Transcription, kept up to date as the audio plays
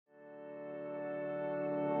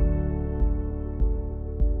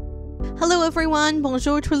Hello everyone,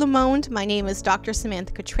 bonjour tout le monde. My name is Dr.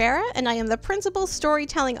 Samantha Cutrara and I am the Principal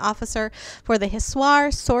Storytelling Officer for the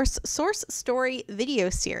Histoire Source Story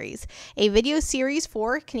video series, a video series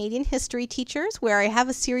for Canadian history teachers where I have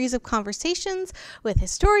a series of conversations with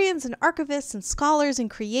historians and archivists and scholars and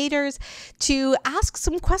creators to ask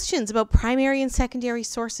some questions about primary and secondary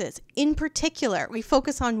sources. In particular, we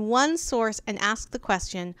focus on one source and ask the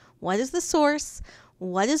question, what is the source?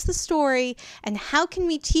 What is the story, and how can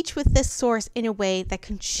we teach with this source in a way that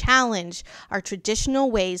can challenge our traditional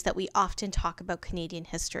ways that we often talk about Canadian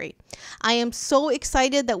history? I am so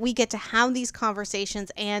excited that we get to have these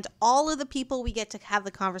conversations and all of the people we get to have the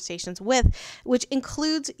conversations with, which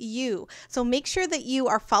includes you. So make sure that you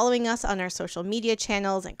are following us on our social media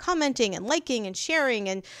channels and commenting and liking and sharing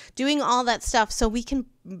and doing all that stuff so we can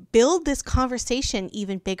build this conversation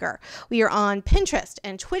even bigger. We are on Pinterest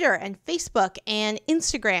and Twitter and Facebook and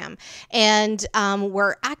Instagram, and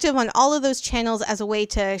we're active on all of those channels as a way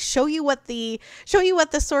to show you what the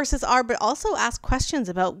sources are, but also ask questions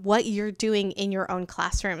about what you're doing in your own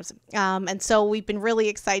classrooms. And so we've been really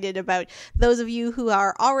excited about those of you who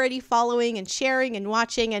are already following and sharing and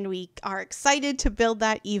watching, and we are excited to build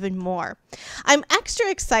that even more. I'm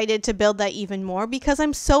extra excited to build that even more because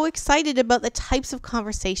I'm so excited about the types of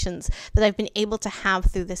conversations that I've been able to have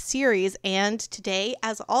through this series, and today,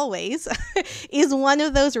 as always, is one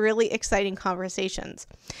of those really exciting conversations.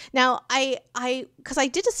 Now, because I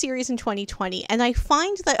did a series in 2020, and I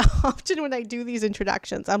find that often when I do these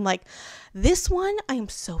introductions, I'm like, this one I am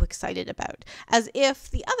so excited about, as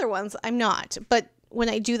if the other ones I'm not. But when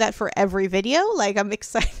I do that for every video, like I'm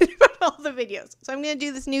excited about all the videos. So I'm going to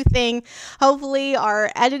do this new thing. Hopefully our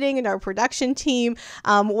editing and our production team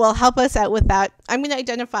will help us out with that. I'm going to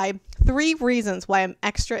identify 3 reasons why I'm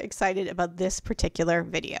extra excited about this particular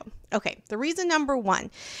video. Okay, the reason number 1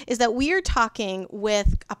 is that we are talking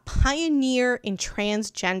with a pioneer in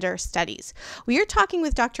transgender studies. We are talking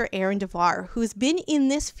with Dr. Devor, who's been in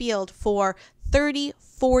this field for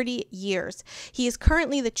 40 years. He is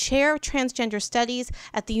currently the chair of Transgender Studies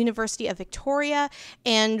at the University of Victoria,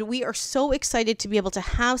 and we are so excited to be able to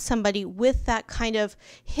have somebody with that kind of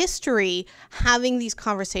history having these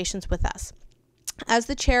conversations with us. As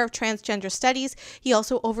the chair of Transgender Studies, he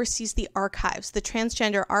also oversees the archives, the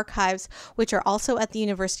transgender archives, which are also at the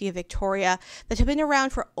University of Victoria, that have been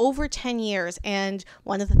around for over 10 years. And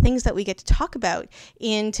one of the things that we get to talk about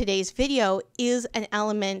in today's video is an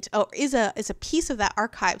element, or is a piece of that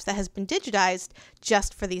archives that has been digitized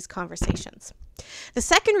just for these conversations. The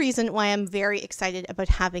second reason why I'm very excited about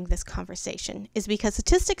having this conversation is because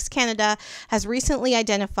Statistics Canada has recently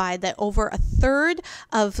identified that over a third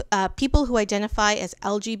of people who identify as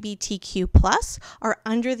LGBTQ+ are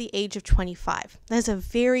under the age of 25. That is a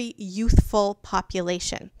very youthful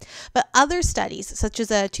population. But other studies, such as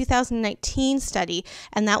a 2019 study,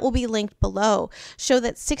 and that will be linked below, show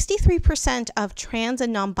that 63% of trans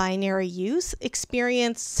and non-binary youth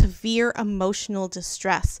experience severe emotional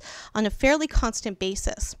distress on a fairly constant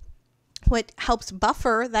basis. What helps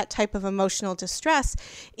buffer that type of emotional distress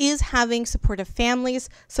is having supportive families,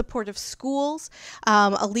 supportive schools,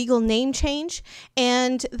 a legal name change.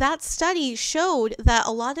 And that study showed that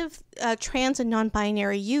a lot of trans and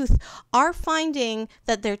non-binary youth are finding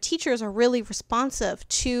that their teachers are really responsive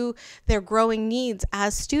to their growing needs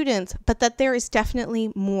as students, but that there is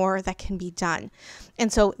definitely more that can be done.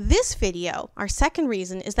 And so this video, our second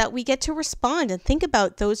reason, is that we get to respond and think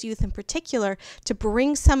about those youth in particular to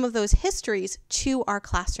bring some of those histories to our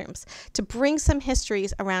classrooms, to bring some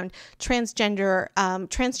histories around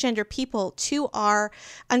transgender people to our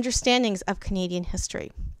understandings of Canadian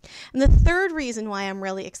history. And the third reason why I'm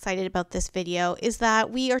really excited about this video is that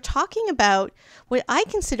we are talking about what I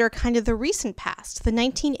consider kind of the recent past, the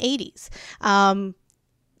 1980s.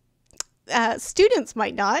 Students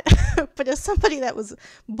might not, but as somebody that was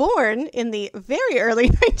born in the very early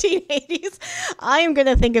 1980s, I am going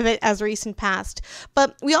to think of it as recent past.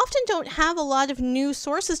 But we often don't have a lot of new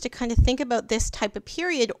sources to kind of think about this type of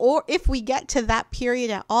period, or if we get to that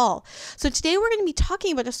period at all. So today we're going to be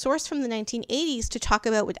talking about a source from the 1980s to talk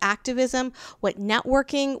about what activism, what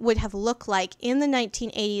networking would have looked like in the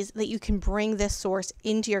 1980s, that you can bring this source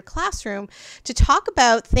into your classroom to talk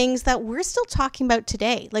about things that we're still talking about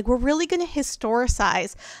today. Like, we're really going to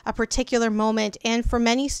historicize a particular moment, and for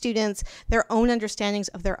many students, their own understandings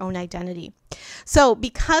of their own identity. So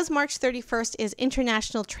because March 31st is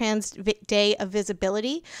International Trans Day of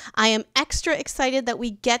Visibility, I am extra excited that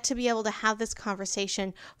we get to be able to have this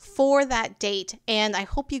conversation for that date, and I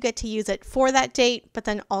hope you get to use it for that date, but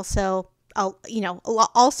then also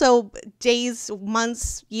also days,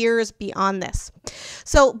 months, years beyond this.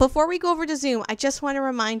 So before we go over to Zoom, I just want to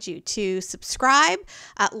remind you to subscribe,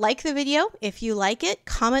 like the video if you like it,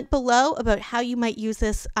 comment below about how you might use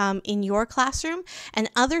this in your classroom, and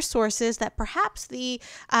other sources that perhaps the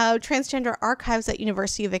Transgender Archives at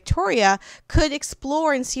University of Victoria could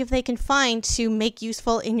explore and see if they can find to make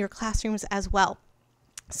useful in your classrooms as well.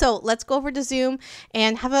 So let's go over to Zoom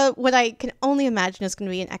and have what I can only imagine is going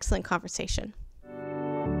to be an excellent conversation.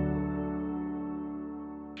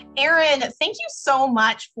 Erin, thank you so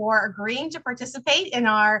much for agreeing to participate in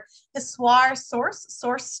our Histoire Source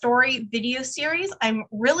story video series. I'm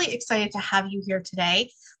really excited to have you here today.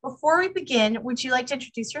 Before we begin, would you like to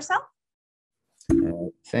introduce yourself?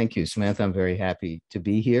 Thank you, Samantha. I'm very happy to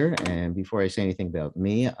be here. And before I say anything about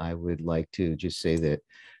me, I would like to just say that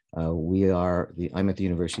I'm at the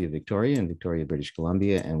University of Victoria in Victoria, British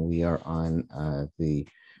Columbia, and we are on the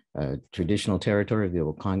traditional territory of the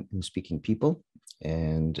Algonquin-speaking people,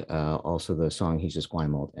 and also the Songhees,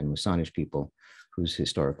 Esquimalt, and Wasanich people, whose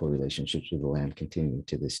historical relationships with the land continue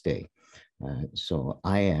to this day. So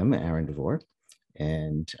I am Aaron Devor,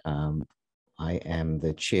 and I am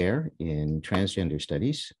the chair in Transgender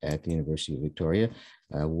Studies at the University of Victoria.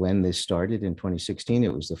 When this started in 2016,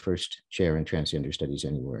 it was the first chair in Transgender Studies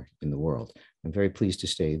anywhere in the world. I'm very pleased to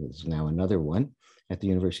say there's now another one at the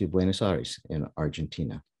University of Buenos Aires in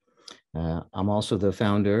Argentina. I'm also the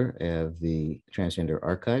founder of the Transgender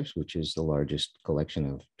Archives, which is the largest collection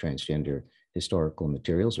of transgender historical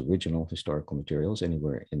materials, original historical materials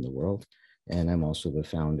anywhere in the world. And I'm also the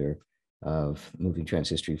founder of Moving Trans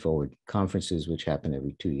History Forward conferences, which happen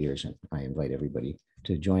every 2 years. And I invite everybody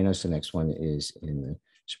to join us. The next one is in the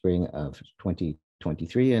spring of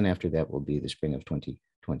 2023. And after that will be the spring of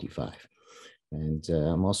 2025. And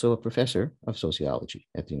I'm also a professor of sociology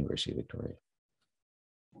at the University of Victoria.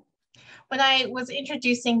 When I was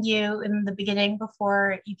introducing you in the beginning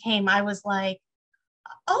before you came, I was like,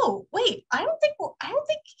 oh, wait, I don't think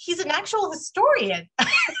he's an actual historian.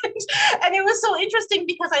 And it was so interesting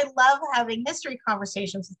because I love having history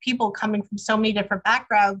conversations with people coming from so many different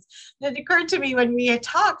backgrounds. And it occurred to me when we had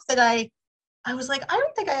talked that I was like, I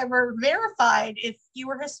don't think I ever verified if you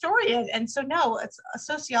were a historian. And so no, it's a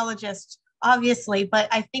sociologist, obviously, but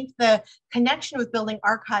I think the connection with building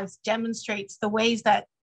archives demonstrates the ways that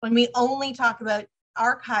when we only talk about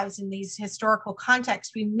archives in these historical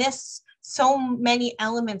contexts, we miss so many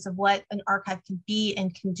elements of what an archive can be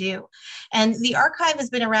and can do. And the archive has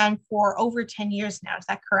been around for over 10 years now. Is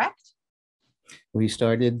that correct? We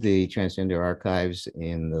started the Transgender Archives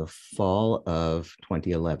in the fall of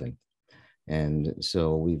 2011. And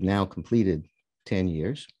so we've now completed 10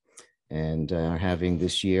 years and are having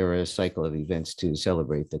this year a cycle of events to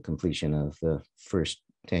celebrate the completion of the first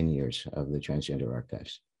 10 years of the Transgender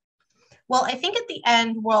Archives. Well, I think at the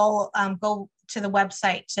end, we'll go to the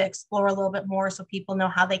website to explore a little bit more so people know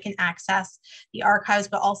how they can access the archives,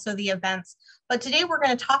 but also the events. But today we're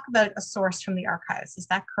going to talk about a source from the archives. Is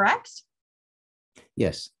that correct?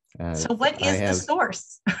 Yes. So what is the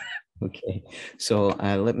source? Okay, so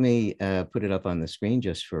let me put it up on the screen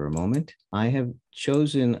just for a moment. I have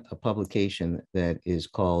chosen a publication that is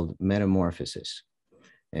called Metamorphosis.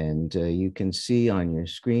 And you can see on your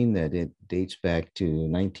screen that it dates back to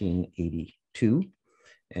 1982.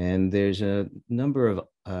 And there's a number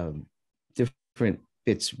of different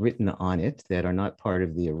bits written on it that are not part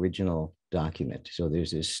of the original document. So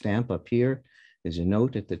there's this stamp up here, there's a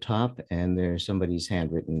note at the top, and there's somebody's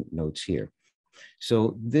handwritten notes here.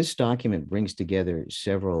 So this document brings together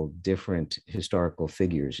several different historical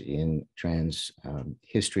figures in trans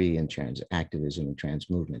history and trans activism and trans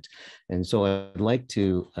movement. And so I'd like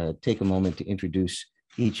to take a moment to introduce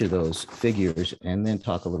each of those figures and then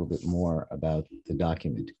talk a little bit more about the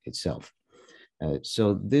document itself.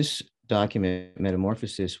 So this document,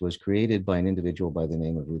 Metamorphosis, was created by an individual by the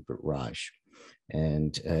name of Rupert Raj.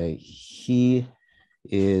 And he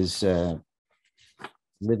is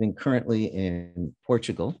living currently in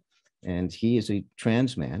Portugal, and he is a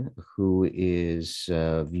trans man who is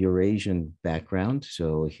of Eurasian background.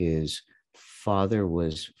 So his father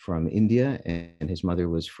was from India and his mother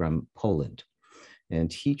was from Poland.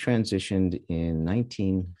 And he transitioned in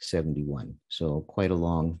 1971, so quite a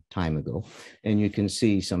long time ago. And you can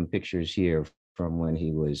see some pictures here from when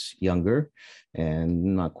he was younger and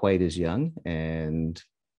not quite as young. And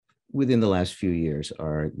within the last few years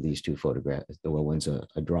are these two photographs. The one's a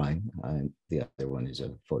drawing, and the other one is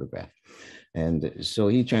a photograph. And so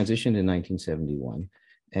he transitioned in 1971,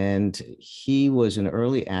 and he was an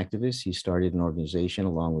early activist. He started an organization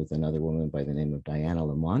along with another woman by the name of Diana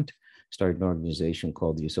Lamont started an organization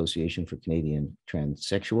called the Association for Canadian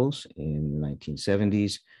Transsexuals in the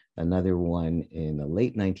 1970s, another one in the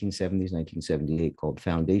late 1970s, 1978, called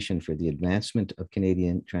Foundation for the Advancement of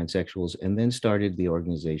Canadian Transsexuals, and then started the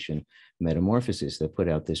organization Metamorphosis that put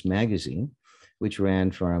out this magazine, which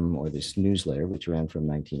ran from, or this newsletter, which ran from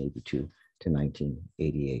 1982 to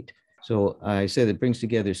 1988. So I said it brings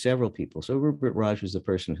together several people. So Rupert Raj was the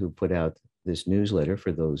person who put out this newsletter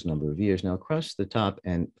for those number of years. Now across the top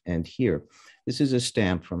and here, this is a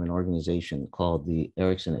stamp from an organization called the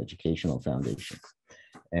Erickson Educational Foundation.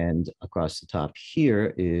 And across the top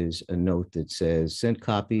here is a note that says, sent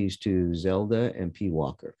copies to Zelda and P.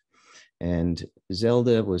 Walker. And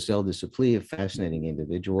Zelda was Zelda Suplee, a fascinating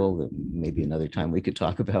individual that maybe another time we could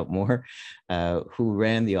talk about more, who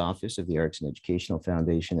ran the office of the Erickson Educational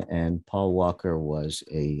Foundation. And Paul Walker was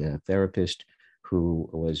a therapist who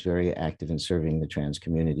was very active in serving the trans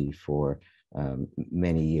community for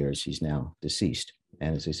many years. He's now deceased.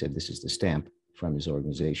 And as I said, this is the stamp from his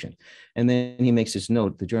organization. And then he makes this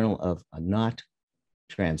note, the Journal of a Not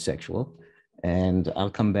Transsexual. And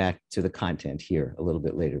I'll come back to the content here a little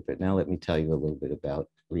bit later, but now let me tell you a little bit about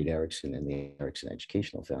Reed Erickson and the Erickson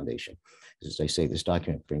Educational Foundation. As I say, this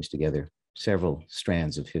document brings together several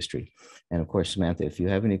strands of history. And of course, Samantha, if you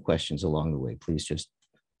have any questions along the way, please just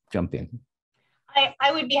jump in.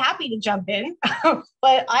 I would be happy to jump in,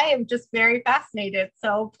 but I am just very fascinated.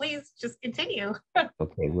 So please just continue.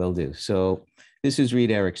 Okay, will do. So this is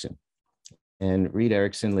Reed Erickson. And Reed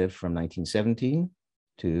Erickson lived from 1917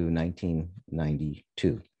 to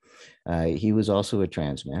 1992. He was also a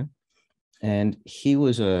trans man. And he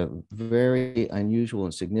was a very unusual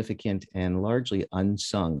and significant and largely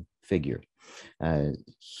unsung figure.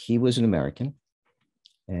 He was an American,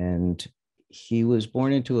 and he was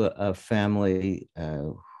born into a family.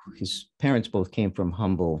 His parents both came from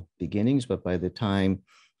humble beginnings, but by the time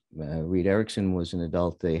Reed Erickson was an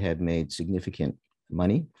adult, they had made significant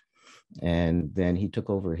money. And then he took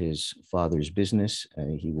over his father's business.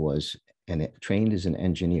 He was trained as an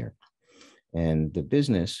engineer. And the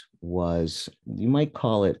business was, you might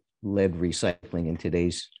call it lead recycling in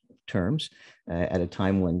today's terms, at a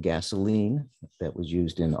time when gasoline that was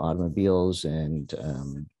used in automobiles and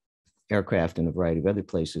aircraft and a variety of other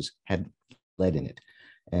places had lead in it.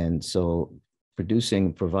 And so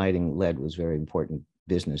providing lead was very important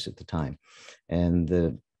business at the time. And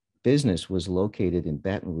the business was located in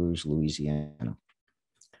Baton Rouge, Louisiana.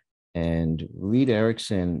 And Reed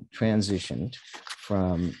Erickson transitioned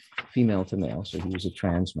from female to male, so he was a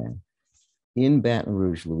trans man, in Baton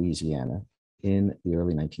Rouge, Louisiana in the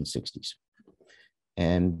early 1960s.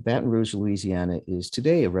 And Baton Rouge, Louisiana is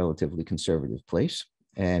today a relatively conservative place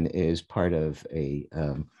and is part of a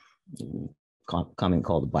common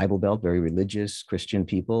called the Bible Belt. Very religious Christian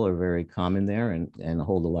people are very common there and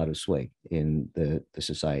hold a lot of sway in the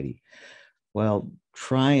society. Well,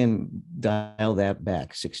 try and dial that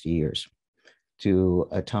back 60 years to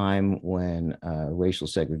a time when racial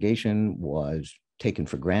segregation was taken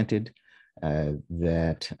for granted,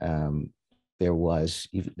 that there was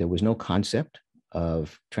no concept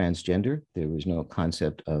of transgender, there was no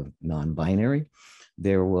concept of non-binary.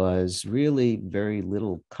 There was really very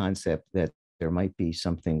little concept that there might be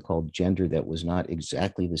something called gender that was not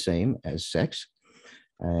exactly the same as sex.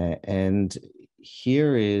 And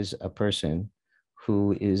here is a person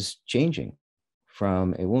who is changing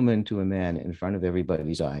from a woman to a man in front of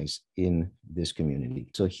everybody's eyes in this community.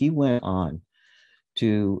 So he went on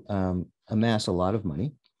to amass a lot of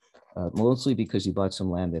money, mostly because he bought some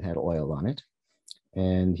land that had oil on it.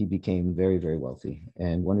 And he became very, very wealthy.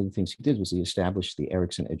 And one of the things he did was he established the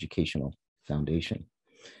Erickson Educational Foundation.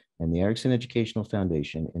 And the Erickson Educational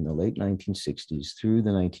Foundation in the late 1960s through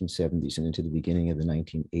the 1970s and into the beginning of the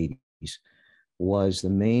 1980s was the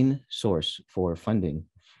main source for funding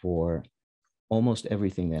for almost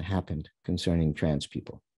everything that happened concerning trans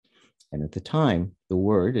people. And at the time, the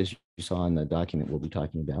word, as you saw in the document we'll be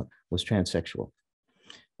talking about, was transsexual.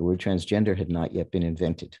 The word transgender had not yet been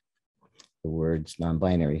invented. The words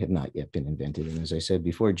non-binary had not yet been invented. And as I said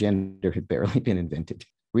before, gender had barely been invented.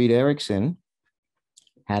 Reed Erickson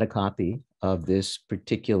had a copy of this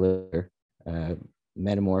particular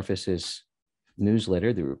Metamorphosis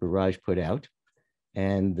newsletter that Rupert Raj put out.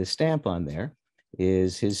 And the stamp on there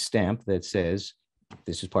is his stamp that says,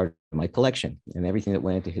 this is part of my collection, and everything that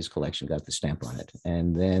went into his collection got the stamp on it.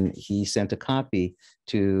 And then he sent a copy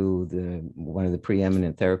to one of the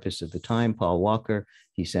preeminent therapists at the time, Paul Walker.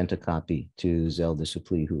 He sent a copy to Zelda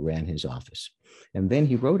Suplee, who ran his office. And then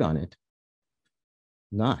he wrote on it,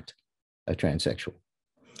 not a transsexual.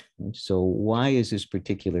 So why is this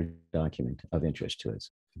particular document of interest to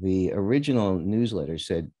us? the original newsletter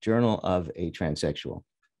said Journal of a Transsexual,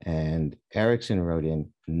 and Erickson wrote in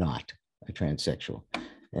not a transsexual.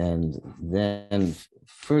 And then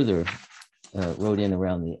further wrote in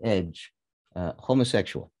around the edge,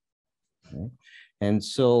 homosexual. Okay? And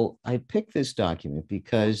so I picked this document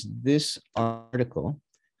because this article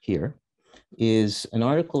here is an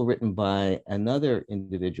article written by another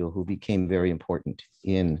individual who became very important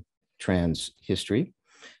in trans history,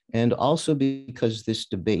 and also because this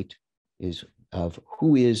debate is of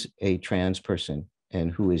who is a trans person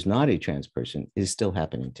and who is not a trans person is still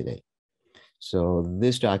happening today. So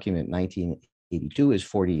this document, 1982, is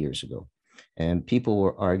 40 years ago. And people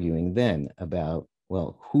were arguing then about,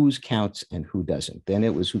 well, whose counts and who doesn't. Then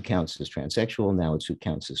it was who counts as transsexual. Now it's who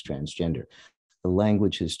counts as transgender. The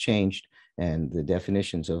language has changed, and the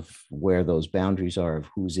definitions of where those boundaries are of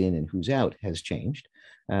who's in and who's out has changed.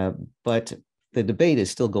 But the debate is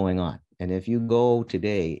still going on. And if you go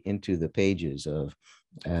today into the pages of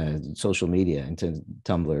social media, into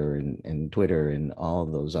Tumblr and Twitter and all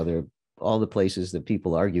the places that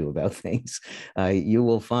people argue about things, you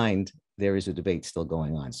will find there is a debate still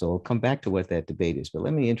going on. So I'll come back to what that debate is, but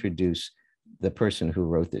let me introduce the person who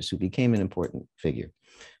wrote this, who became an important figure.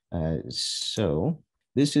 So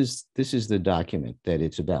this is the document that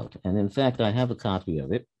it's about. And in fact, I have a copy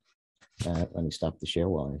of it. Let me stop the share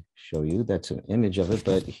while I show you. That's an image of it,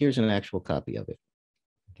 but here's an actual copy of it.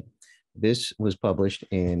 Okay. This was published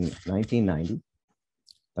in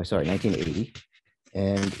 1980,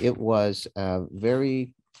 and it was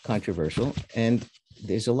very controversial. And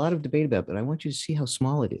there's a lot of debate about it, but I want you to see how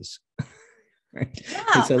small it is. Right?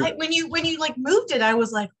 Yeah, when you like moved it, I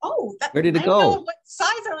was like, oh, where did it go? I don't know what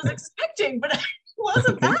size I was expecting, but it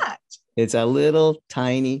wasn't that. It's a little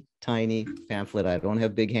tiny pamphlet. I don't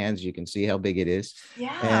have big hands. You can see how big it is.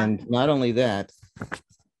 Yeah. And not only that,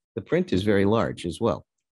 the print is very large as well.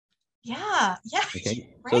 Yeah.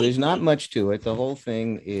 Okay. Right. So there's not much to it. The whole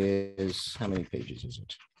thing is, how many pages is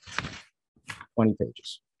it? 20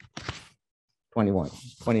 pages.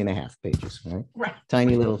 20 and a half pages, right? Right.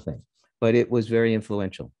 Tiny little thing. But it was very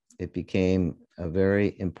influential. It became a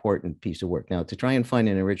very important piece of work. Now, to try and find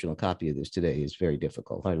an original copy of this today is very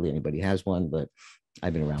difficult. Hardly anybody has one, but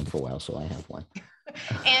I've been around for a while, so I have one.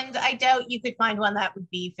 And I doubt you could find one that would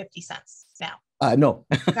be 50 cents now. No.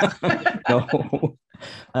 No.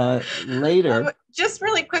 Later. Just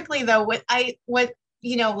really quickly, though, what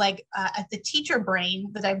the teacher brain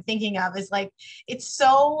that I'm thinking of is like, it's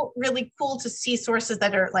so really cool to see sources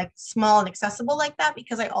that are like small and accessible like that,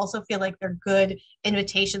 because I also feel like they're good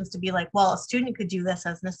invitations to be like, well, a student could do this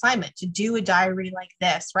as an assignment, to do a diary like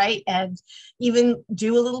this, right? And even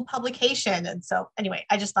do a little publication. And so anyway,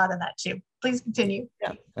 I just thought of that too. Please continue.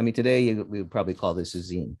 Yeah, I mean, today we would probably call this a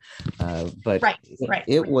zine, but right.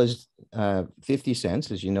 It was 50 cents,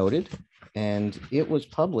 as you noted. And it was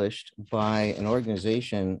published by an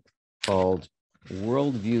organization called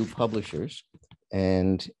Worldview Publishers.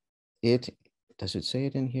 And does it say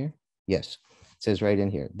it in here? Yes, it says right in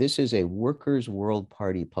here. This is a Workers' World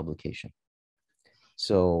Party publication.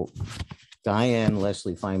 So Diane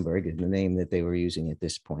Leslie Feinberg is the name that they were using at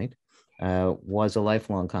this point, was a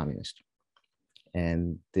lifelong communist.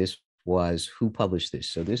 And this was who published this.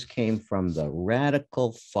 So this came from the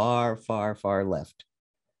radical far left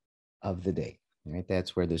of the day, right?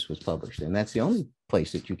 That's where this was published. And that's the only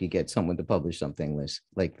place that you could get someone to publish something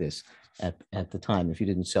like this at the time, if you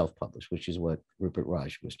didn't self-publish, which is what Rupert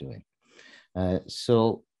Raj was doing. And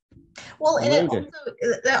it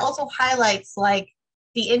also highlights like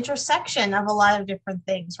the intersection of a lot of different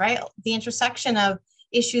things, right? The intersection of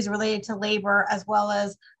issues related to labor, as well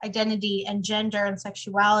as identity and gender and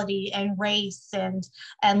sexuality and race, and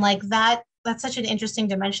like that's such an interesting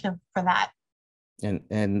dimension for that.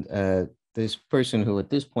 And this person who at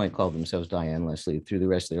this point called themselves Diane Leslie, through the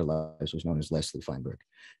rest of their lives, was known as Leslie Feinberg.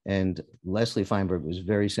 And Leslie Feinberg was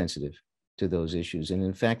very sensitive to those issues. And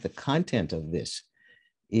in fact, the content of this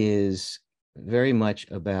is very much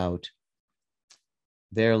about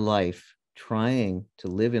their life trying to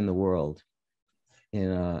live in the world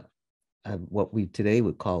in what we today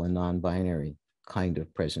would call a non-binary kind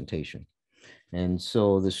of presentation. And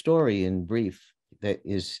so the story, in brief, that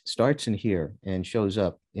starts in here and shows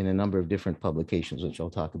up in a number of different publications, which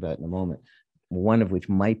I'll talk about in a moment, one of which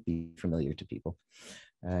might be familiar to people,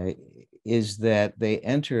 is that they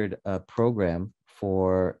entered a program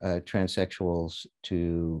for transsexuals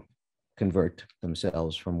to convert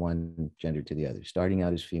themselves from one gender to the other, starting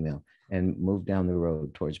out as female and moved down the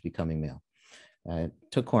road towards becoming male.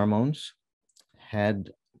 Took hormones,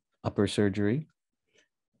 had upper surgery,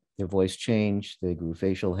 their voice changed, they grew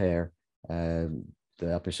facial hair,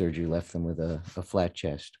 the upper surgery left them with a flat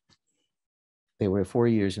chest. They were 4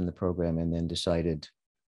 years in the program and then decided it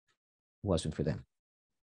wasn't for them.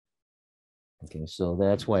 Okay, so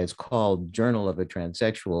that's why it's called Journal of a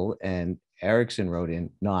Transsexual, and Erickson wrote in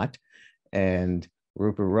not, and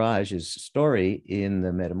Rupert Raj's story in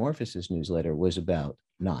the Metamorphosis newsletter was about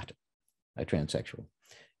not a transsexual.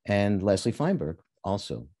 And Leslie Feinberg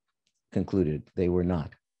also concluded they were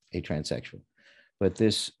not a transsexual. But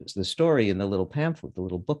the story in the little pamphlet, the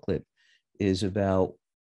little booklet, is about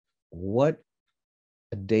what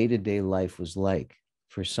a day-to-day life was like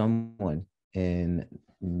for someone in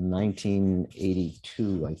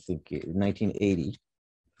 1982, I think, 1980.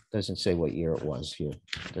 Doesn't say what year it was here,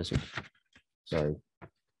 does it? Sorry,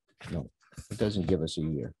 no, it doesn't give us a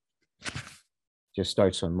year. Just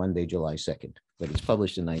starts on Monday, July 2nd, but it's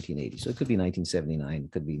published in 1980. So it could be 1979,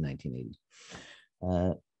 it could be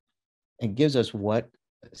 1980. It gives us what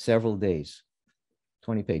several days,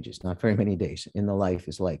 20 pages, not very many days, in the life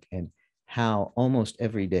is like, and how almost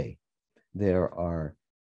every day there are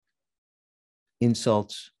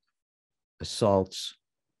insults, assaults.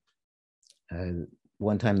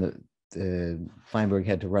 One time the Feinberg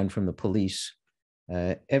had to run from the police.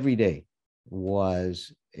 Every day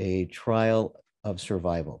was a trial of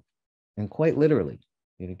survival, and quite literally,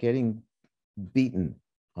 getting beaten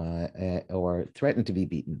or threatened to be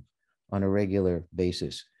beaten on a regular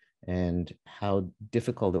basis, and how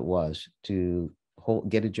difficult it was to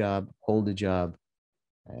get a job, hold a job,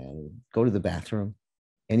 go to the bathroom,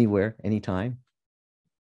 anywhere, anytime.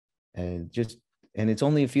 And it's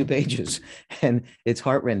only a few pages, and it's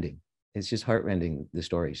heartrending. It's just heartrending, the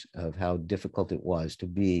stories of how difficult it was to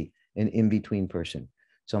be an in-between person,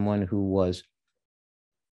 someone who was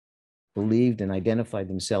believed and identified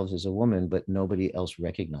themselves as a woman, but nobody else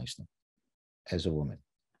recognized them as a woman,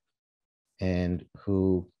 and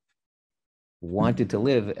who wanted to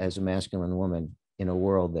live as a masculine woman in a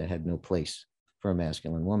world that had no place for a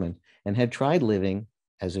masculine woman, and had tried living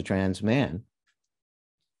as a trans man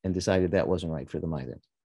and decided that wasn't right for them either.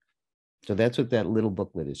 So that's what that little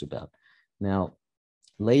booklet is about. Now,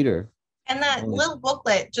 later. And that little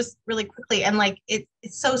booklet, just really quickly, and like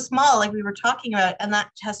it's so small, like we were talking about, and that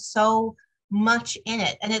has so much in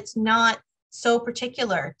it. And it's not so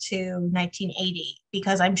particular to 1980,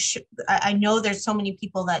 because I know there's so many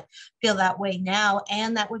people that feel that way now,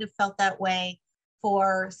 and that would have felt that way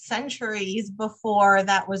for centuries before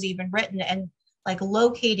that was even written. And like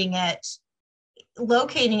locating it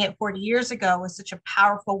 40 years ago was such a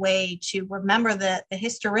powerful way to remember the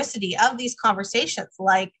historicity of these conversations,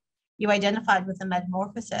 like you identified with the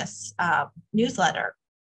Metamorphosis newsletter.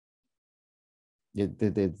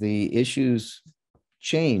 The issues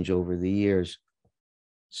change over the years,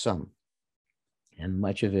 some, and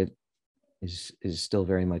much of it is still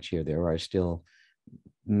very much here. There are still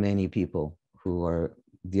many people who are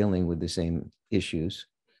dealing with the same issues.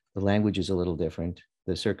 The language is a little different.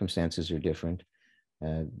 The circumstances are different.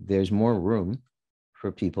 There's more room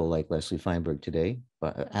for people like Leslie Feinberg today,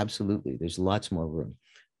 but absolutely, there's lots more room.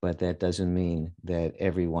 But that doesn't mean that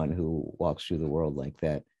everyone who walks through the world like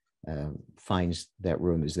that finds that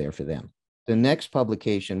room is there for them. The next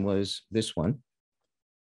publication was this one,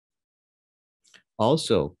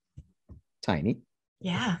 also tiny.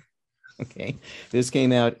 Yeah. Okay, this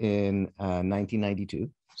came out in 1992.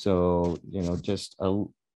 So, yes,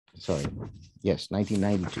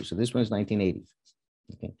 1992. So this one's 1980.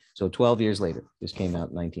 Okay, so 12 years later, this came out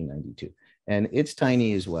in 1992. And it's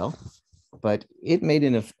tiny as well, but it made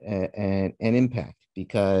an impact,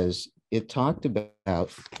 because it talked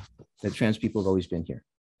about that trans people have always been here.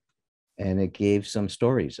 And it gave some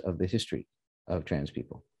stories of the history of trans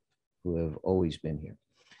people who have always been here.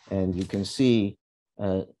 And you can see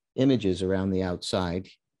images around the outside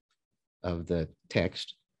of the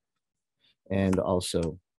text, and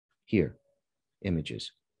also here,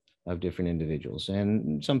 images of different individuals.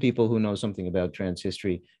 And some people who know something about trans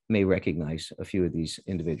history may recognize a few of these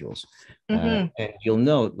individuals. And you'll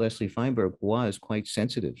note Leslie Feinberg was quite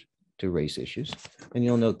sensitive to race issues. And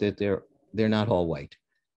you'll note that they're not all white.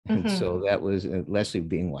 And so that was Leslie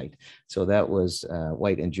being white. So that was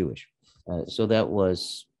white and Jewish. So that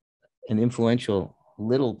was an influential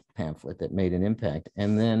little pamphlet that made an impact.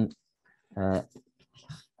 And then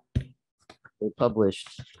they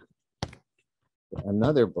published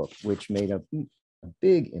another book which made a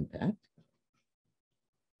big impact.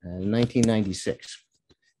 1996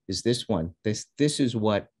 is this one. This is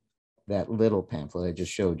what that little pamphlet I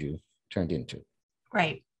just showed you turned into.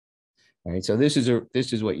 Right. All right. So this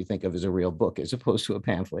is what you think of as a real book as opposed to a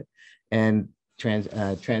pamphlet. And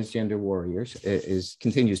transgender warriors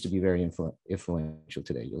continues to be very influential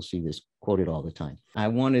today. You'll see this quoted all the time. I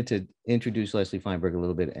wanted to introduce Leslie Feinberg a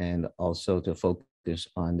little bit and also to focus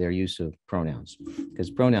on their use of pronouns, because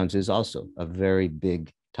pronouns is also a very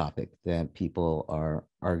big topic that people are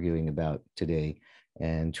arguing about today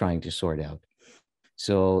and trying to sort out.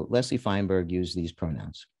 So Leslie Feinberg used these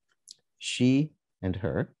pronouns: she and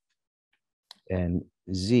her, and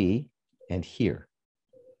Z and here.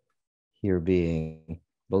 Here being,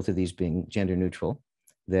 both of these being gender neutral,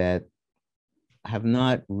 that have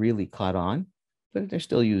not really caught on, but they're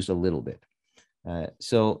still used a little bit.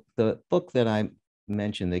 So the book that I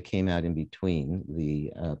mentioned that came out in between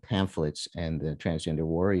the pamphlets and the Transgender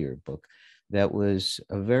Warrior book, that was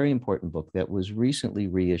a very important book that was recently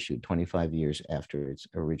reissued 25 years after its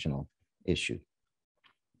original issue.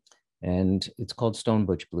 And it's called Stone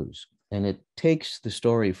Butch Blues. And it takes the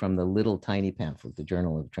story from the little tiny pamphlet, the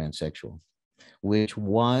Journal of Transsexual, which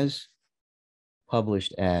was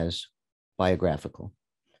published as biographical,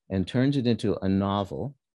 and turns it into a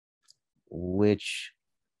novel, which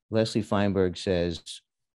Leslie Feinberg says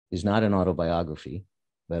is not an autobiography,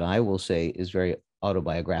 but I will say is very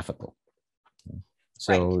autobiographical.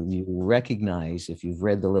 So right. You recognize, if you've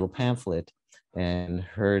read the little pamphlet and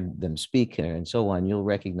heard them speak and so on, you'll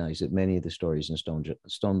recognize that many of the stories in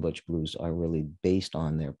Stone Butch Blues are really based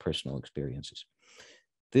on their personal experiences.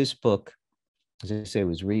 This book, as I say,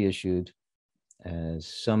 was reissued. As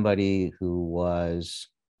somebody who was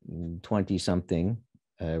 20-something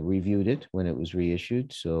reviewed it when it was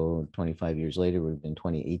reissued, so 25 years later would have been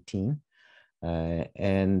 2018,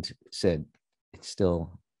 and said it's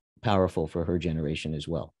still powerful for her generation as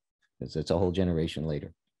well, because it's a whole generation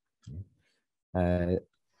later.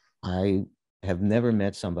 I have never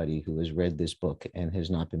met somebody who has read this book and has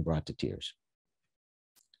not been brought to tears.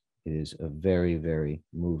 It is a very, very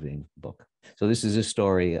moving book. So this is a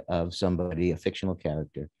story of somebody, a fictional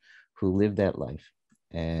character, who lived that life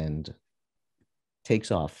and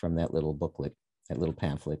takes off from that little booklet, that little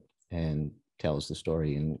pamphlet, and tells the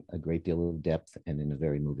story in a great deal of depth and in a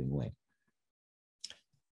very moving way.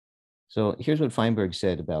 So here's what Feinberg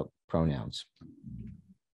said about pronouns.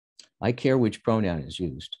 I care which pronoun is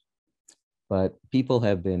used, but people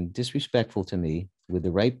have been disrespectful to me with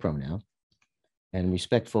the right pronoun and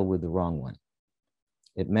respectful with the wrong one.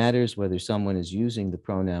 It matters whether someone is using the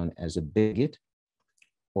pronoun as a bigot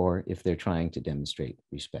or if they're trying to demonstrate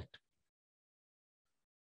respect.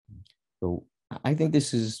 So I think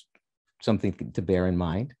this is something to bear in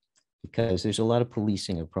mind, because there's a lot of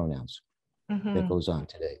policing of pronouns that goes on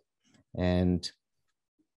today. And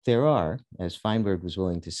there are, as Feinberg was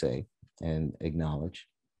willing to say and acknowledge,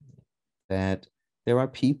 that there are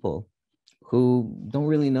people who don't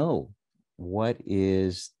really know what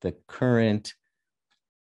is the current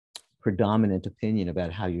predominant opinion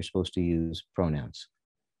about how you're supposed to use pronouns.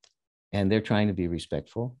 And they're trying to be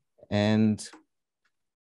respectful. And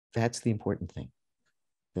that's the important thing.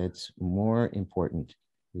 That's more important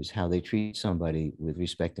is how they treat somebody with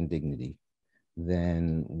respect and dignity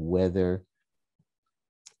than whether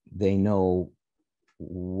they know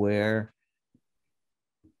where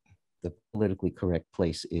the politically correct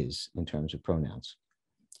place is in terms of pronouns.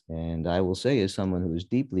 And I will say, as someone who is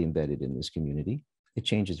deeply embedded in this community, it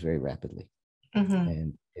changes very rapidly.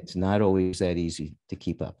 And it's not always that easy to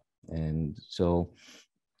keep up. And so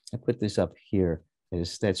I put this up here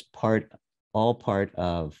as that's all part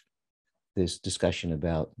of this discussion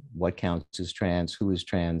about what counts as trans, who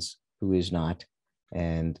is not,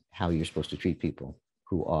 and how you're supposed to treat people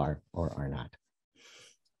who are or are not.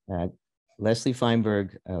 Leslie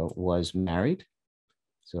Feinberg was married.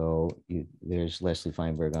 So there's Leslie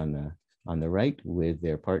Feinberg on the right with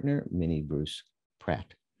their partner, Minnie Bruce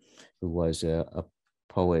Pratt, who was a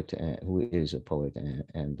poet, who is a poet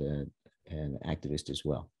and an activist as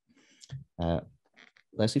well.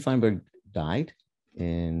 Leslie Feinberg died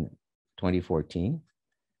in 2014,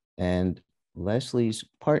 and Leslie's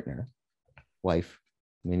partner, wife,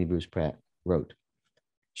 Minnie Bruce Pratt, wrote,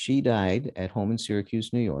 she died at home in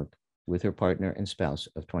Syracuse, New York, with her partner and spouse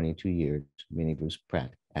of 22 years, Minnie Bruce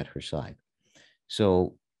Pratt, at her side.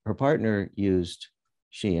 So her partner used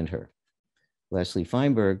she and her. Leslie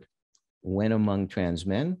Feinberg went among trans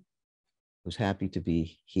men, was happy to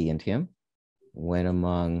be he and him, went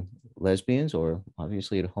among lesbians, or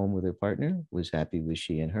obviously at home with her partner, was happy with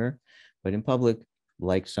she and her, but in public,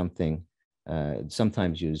 liked something,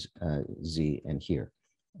 sometimes use Z and here.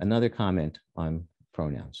 Another comment on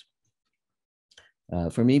pronouns.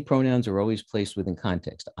 For me, pronouns are always placed within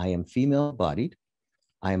context. I am female-bodied.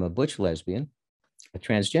 I am a butch lesbian, a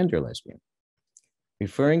transgender lesbian.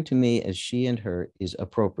 Referring to me as she and her is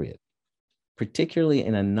appropriate, particularly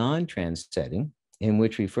in a non-trans setting in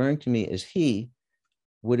which referring to me as he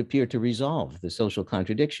would appear to resolve the social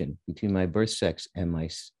contradiction between my birth sex and my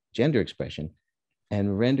gender expression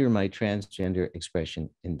and render my transgender expression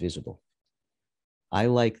invisible. I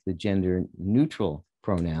like the gender neutral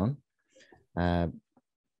pronoun,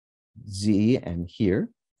 Z and here,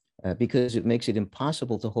 because it makes it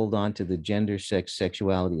impossible to hold on to the gender, sex,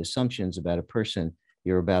 sexuality assumptions about a person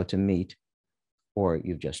you're about to meet or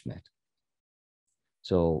you've just met.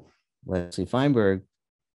 So Leslie Feinberg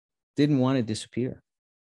didn't want to disappear,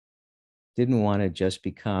 didn't want to just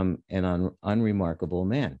become an unremarkable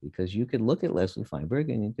man, because you could look at Leslie Feinberg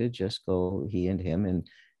and you could just go he and him, and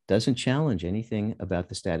doesn't challenge anything about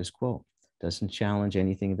the status quo, doesn't challenge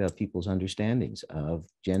anything about people's understandings of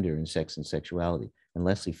gender and sex and sexuality. And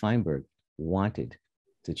Leslie Feinberg wanted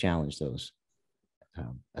to challenge those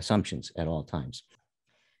assumptions at all times.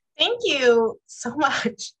 Thank you so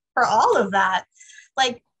much for all of that.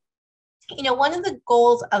 Like, you know, one of the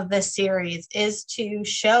goals of this series is to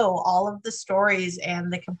show all of the stories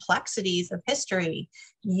and the complexities of history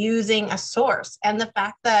using a source. And the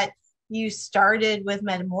fact that you started with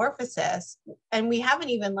Metamorphosis, and we haven't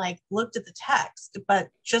even like looked at the text, but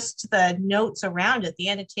just the notes around it, the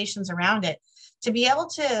annotations around it, to be able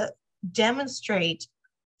to demonstrate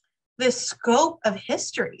the scope of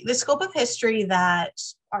history that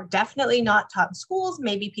are definitely not taught in schools.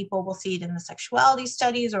 Maybe people will see it in the sexuality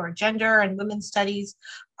studies or gender and women's studies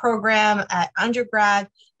program at undergrad,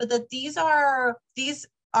 but that these are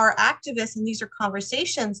activists, and these are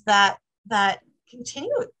conversations that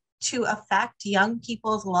continue to affect young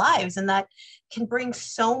people's lives, and that can bring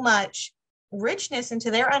so much richness into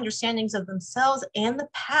their understandings of themselves and the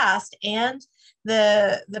past and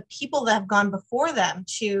the people that have gone before them,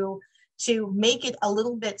 to make it a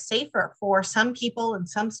little bit safer for some people in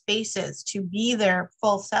some spaces to be their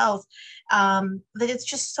full selves, that it's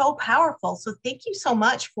just so powerful. So thank you so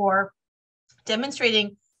much for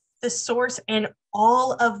demonstrating the source and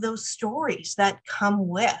all of those stories that come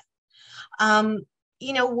with.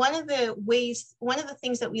 You know, one of the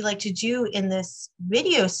things that we like to do in this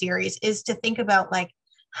video series is to think about, like,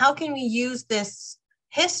 how can we use this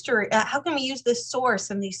history, how can we use this source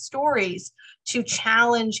and these stories to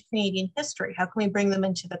challenge Canadian history? How can we bring them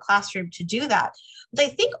into the classroom to do that? But I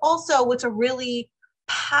think also what's a really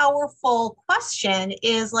powerful question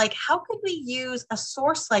is, like, how could we use a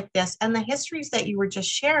source like this and the histories that you were just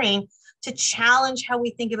sharing to challenge how we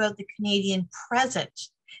think about the Canadian present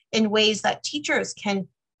in ways that teachers can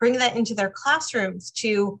bring that into their classrooms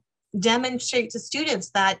to demonstrate to students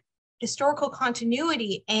that historical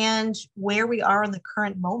continuity and where we are in the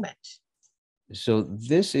current moment. So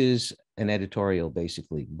this is an editorial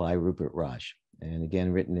basically by Rupert Raj, and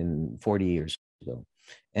again, written in 40 years ago.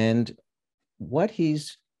 And what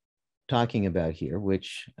he's talking about here,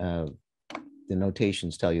 which the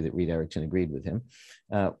notations tell you that Reed Erickson agreed with him,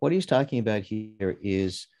 what he's talking about here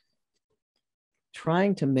is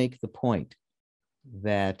trying to make the point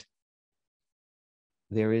that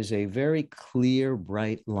there is a very clear,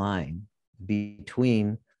 bright line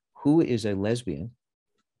between who is a lesbian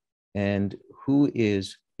and who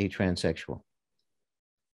is a transsexual.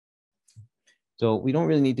 So we don't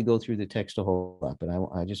really need to go through the text a whole lot, but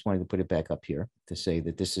I just wanted to put it back up here to say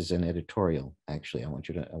that this is an editorial. Actually, I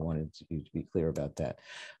wanted you to be clear about that.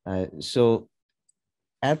 So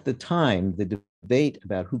at the time, the debate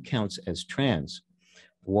about who counts as trans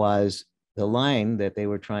was the line that they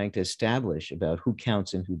were trying to establish about who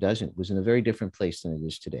counts and who doesn't was in a very different place than it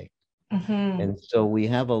is today. Mm-hmm. And so we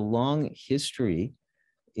have a long history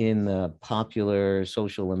in the popular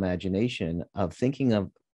social imagination of thinking of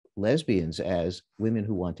lesbians as women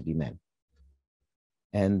who want to be men.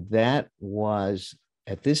 And that was,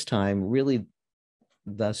 at this time, really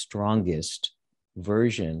the strongest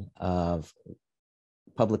version of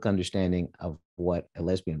public understanding of what a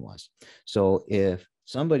lesbian was. So if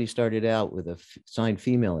somebody started out with a signed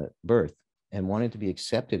female at birth and wanted to be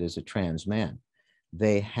accepted as a trans man,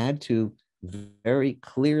 they had to very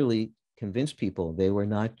clearly convince people they were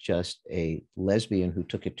not just a lesbian who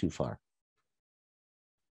took it too far.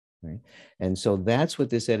 Right? And so that's what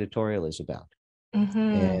this editorial is about. Mm-hmm.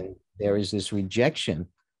 And there is this rejection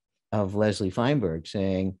of Leslie Feinberg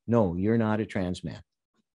saying, no, you're not a trans man.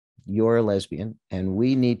 You're a lesbian, and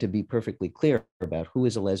we need to be perfectly clear about who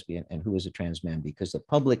is a lesbian and who is a trans man, because the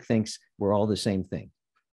public thinks we're all the same thing.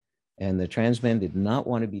 And the trans men did not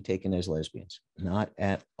want to be taken as lesbians, not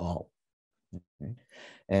at all. Okay.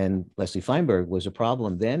 And Leslie Feinberg was a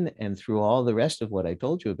problem then and through all the rest of what I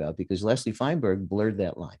told you about, because Leslie Feinberg blurred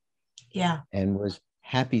that line. Yeah. And was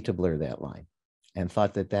happy to blur that line and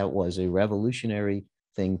thought that that was a revolutionary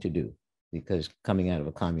thing to do. because coming out of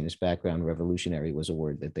a communist background, revolutionary was a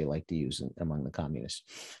word that they like to use among the communists,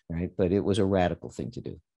 right? But it was a radical thing to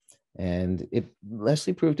do. And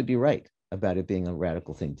Leslie proved to be right about it being a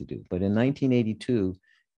radical thing to do. But in 1982,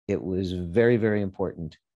 it was very, very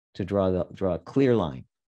important to draw a clear line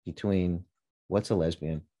between what's a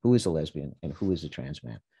lesbian, who is a lesbian, and who is a trans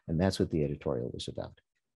man. And that's what the editorial was about.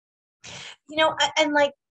 And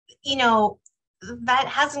like, that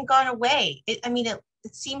hasn't gone away.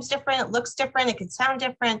 It seems different, it looks different, it can sound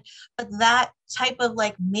different, but that type of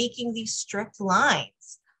like making these strict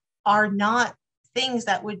lines are not things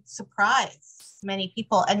that would surprise many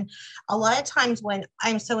people. And a lot of times when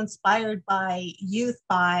I'm so inspired by youth,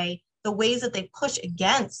 by the ways that they push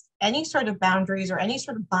against any sort of boundaries or any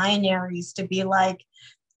sort of binaries, to be like,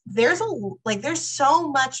 there's so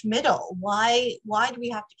much middle. Why do we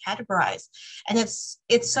have to categorize? And it's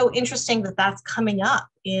so interesting that that's coming up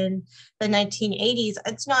in the 1980s.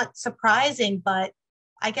 It's not surprising, but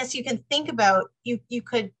I guess you can think about, you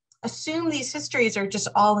could assume these histories are just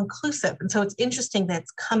all inclusive. And so it's interesting that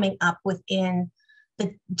it's coming up within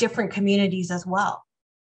the different communities as well.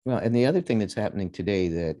 Well, and the other thing that's happening today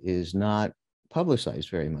that is not publicized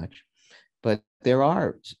very much, but there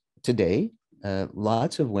are today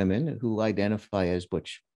lots of women who identify as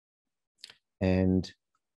butch and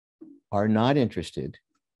are not interested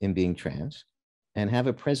in being trans and have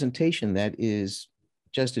a presentation that is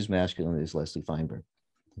just as masculine as Leslie Feinberg.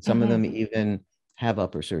 Some of them even have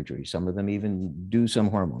upper surgery. Some of them even do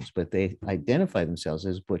some hormones, but they identify themselves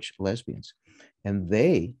as butch lesbians. And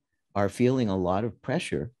they are feeling a lot of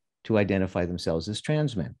pressure to identify themselves as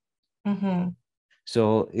trans men.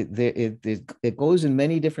 So it goes in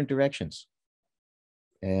many different directions.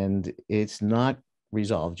 And it's not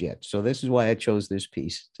resolved yet. So this is why I chose this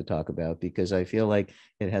piece to talk about, because I feel like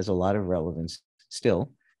it has a lot of relevance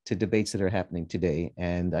still to debates that are happening today.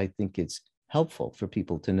 And I think it's helpful for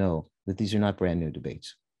people to know that these are not brand new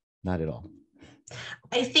debates, not at all.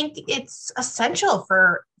 I think it's essential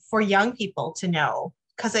for young people to know,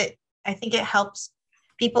 because I think it helps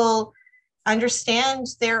people understand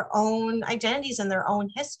their own identities and their own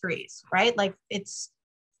histories, right? Like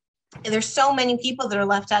there's so many people that are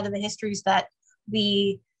left out of the histories that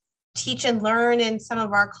we teach and learn in some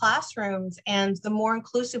of our classrooms. And the more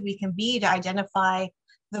inclusive we can be to identify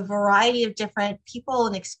the variety of different people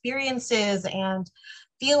and experiences and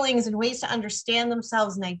feelings and ways to understand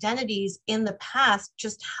themselves and identities in the past,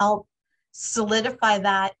 just help solidify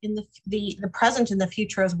that in the present and the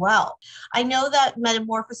future as well. I know that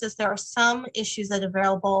Metamorphosis, there are some issues that are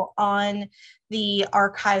available on the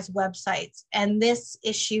archive's websites, and this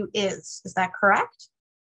issue is that correct?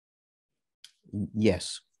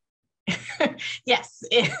 Yes. Yes,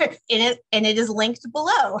 and it is linked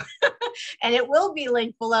below, and it will be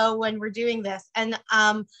linked below when we're doing this. And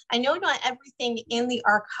I know not everything in the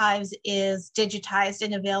archives is digitized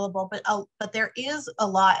and available, but there is a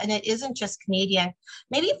lot, and it isn't just Canadian.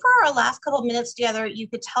 Maybe for our last couple of minutes together, you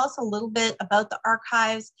could tell us a little bit about the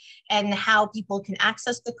archives and how people can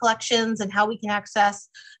access the collections and how we can access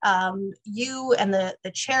you and the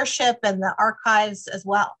chairship and the archives as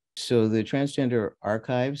well. So the Transgender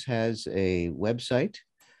Archives has a website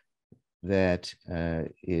that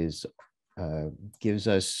gives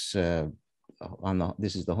us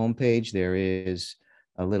this is the homepage. There is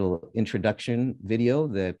a little introduction video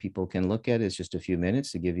that people can look at. It's just a few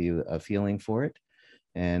minutes to give you a feeling for it.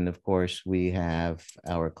 And of course, we have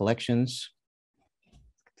our collections.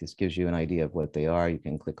 This gives you an idea of what they are. You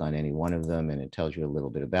can click on any one of them and it tells you a little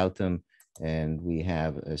bit about them. And we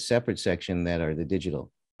have a separate section that are the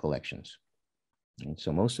digital collections. And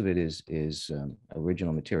so most of it is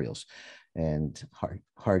original materials and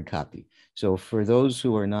hard copy. So for those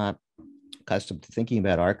who are not accustomed to thinking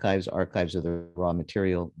about archives are the raw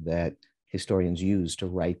material that historians use to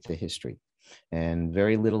write the history. And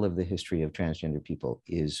very little of the history of transgender people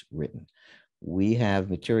is written. We have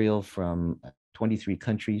material from 23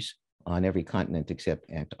 countries on every continent except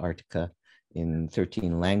Antarctica in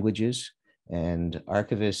 13 languages. And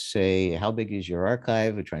archivists say, how big is your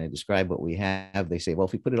archive? We're trying to describe what we have. They say, well,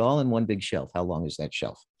 if we put it all in one big shelf, how long is that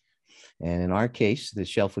shelf? And in our case, the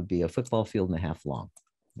shelf would be a football field and a half long.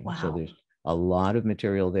 Wow. So there's a lot of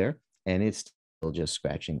material there, and it's still just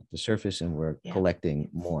scratching the surface, and we're collecting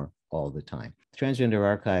more all the time. Transgender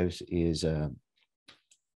Archives is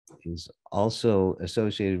also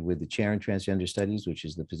associated with the chair in Transgender Studies, which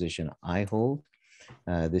is the position I hold.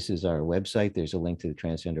 This is our website. There's a link to the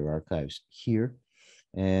Transgender Archives here.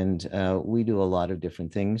 And we do a lot of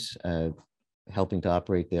different things, helping to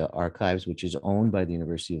operate the archives, which is owned by the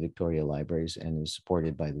University of Victoria Libraries and is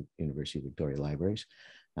supported by the University of Victoria Libraries.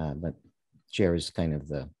 But chair is kind of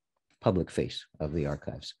the public face of the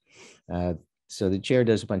archives. So the chair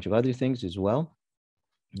does a bunch of other things as well.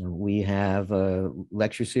 We have a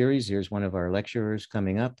lecture series. Here's one of our lecturers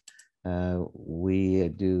coming up. We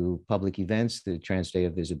do public events. The Trans Day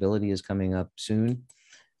of Visibility is coming up soon.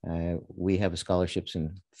 We have a scholarships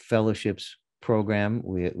and fellowships program,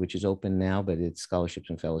 which is open now, but it's scholarships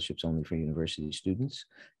and fellowships only for university students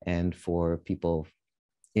and for people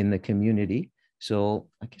in the community. So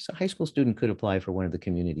I guess a high school student could apply for one of the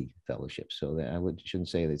community fellowships. So that shouldn't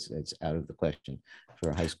say that it's out of the question for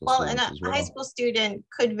a high school student. Well, and a high school student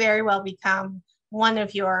could very well become one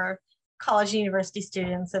of your college and university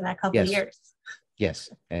students in a couple of years. Yes,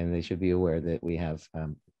 and they should be aware that we have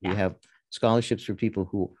scholarships for people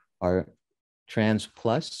who are trans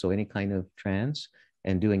plus, so any kind of trans,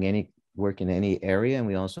 and doing any work in any area. And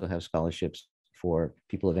we also have scholarships for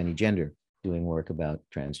people of any gender doing work about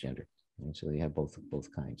transgender. And so they have both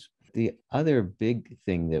kinds. The other big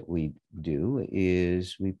thing that we do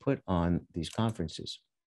is we put on these conferences,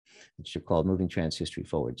 which are called Moving Trans History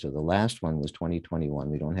Forward. So the last one was 2021.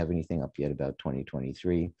 We don't have anything up yet about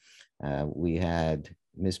 2023. We had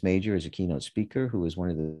Miss Major as a keynote speaker, who was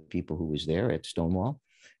one of the people who was there at Stonewall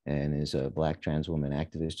and is a Black trans woman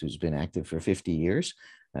activist who's been active for 50 years.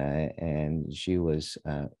 And she was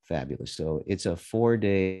fabulous. So it's a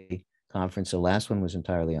 4-day conference. The last one was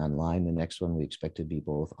entirely online. The next one we expect to be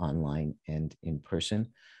both online and in person.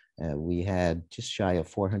 We had just shy of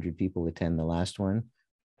 400 people attend the last one.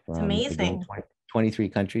 It's amazing. 23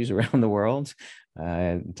 countries around the world.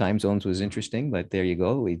 Time zones was interesting, but there you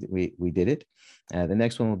go. We did it. The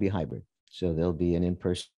next one will be hybrid. So there'll be an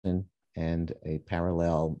in-person and a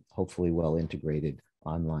parallel, hopefully well integrated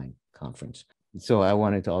online conference. So I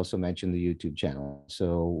wanted to also mention the YouTube channel.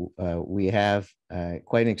 So we have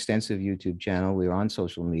quite an extensive YouTube channel. We're on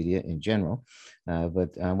social media in general, but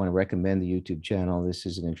I want to recommend the YouTube channel. This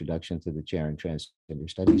is an introduction to the chair in Transgender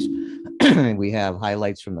Studies. We have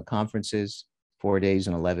highlights from the conferences, 4 days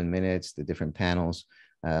and 11 minutes, the different panels,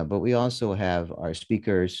 but we also have our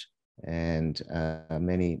speakers and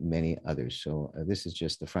many, many others. So this is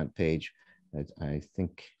just the front page. I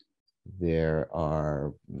think there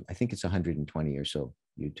are, I think it's 120 or so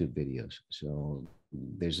YouTube videos. So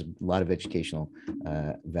there's a lot of educational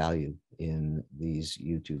value in these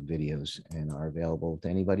YouTube videos and are available to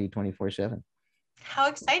anybody 24/7. How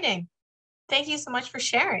exciting. Thank you so much for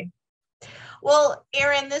sharing. Well,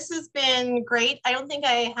 Erin, this has been great. I don't think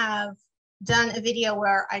I have done a video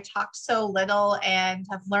where I talked so little and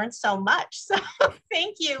have learned so much. So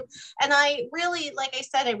thank you. And I really, like I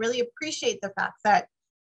said, I really appreciate the fact that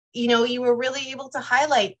you were really able to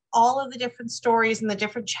highlight all of the different stories and the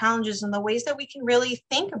different challenges and the ways that we can really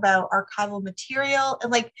think about archival material,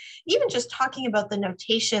 and like even just talking about the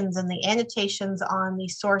notations and the annotations on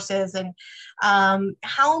these sources, and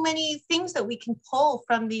how many things that we can pull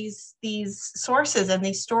from these sources and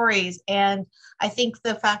these stories. And I think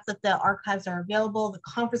the fact that the archives are available, the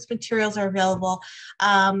conference materials are available,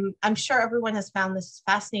 I'm sure everyone has found this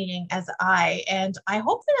fascinating as and I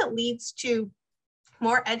hope that it leads to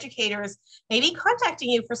more educators maybe contacting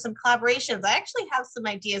you for some collaborations. I actually have some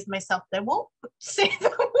ideas myself, but I won't say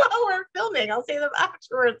them while we're filming. I'll say them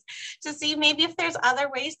afterwards to see maybe if there's other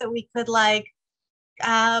ways that we could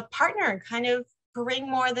partner and kind of bring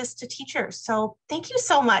more of this to teachers. So thank you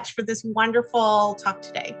so much for this wonderful talk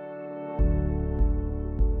today.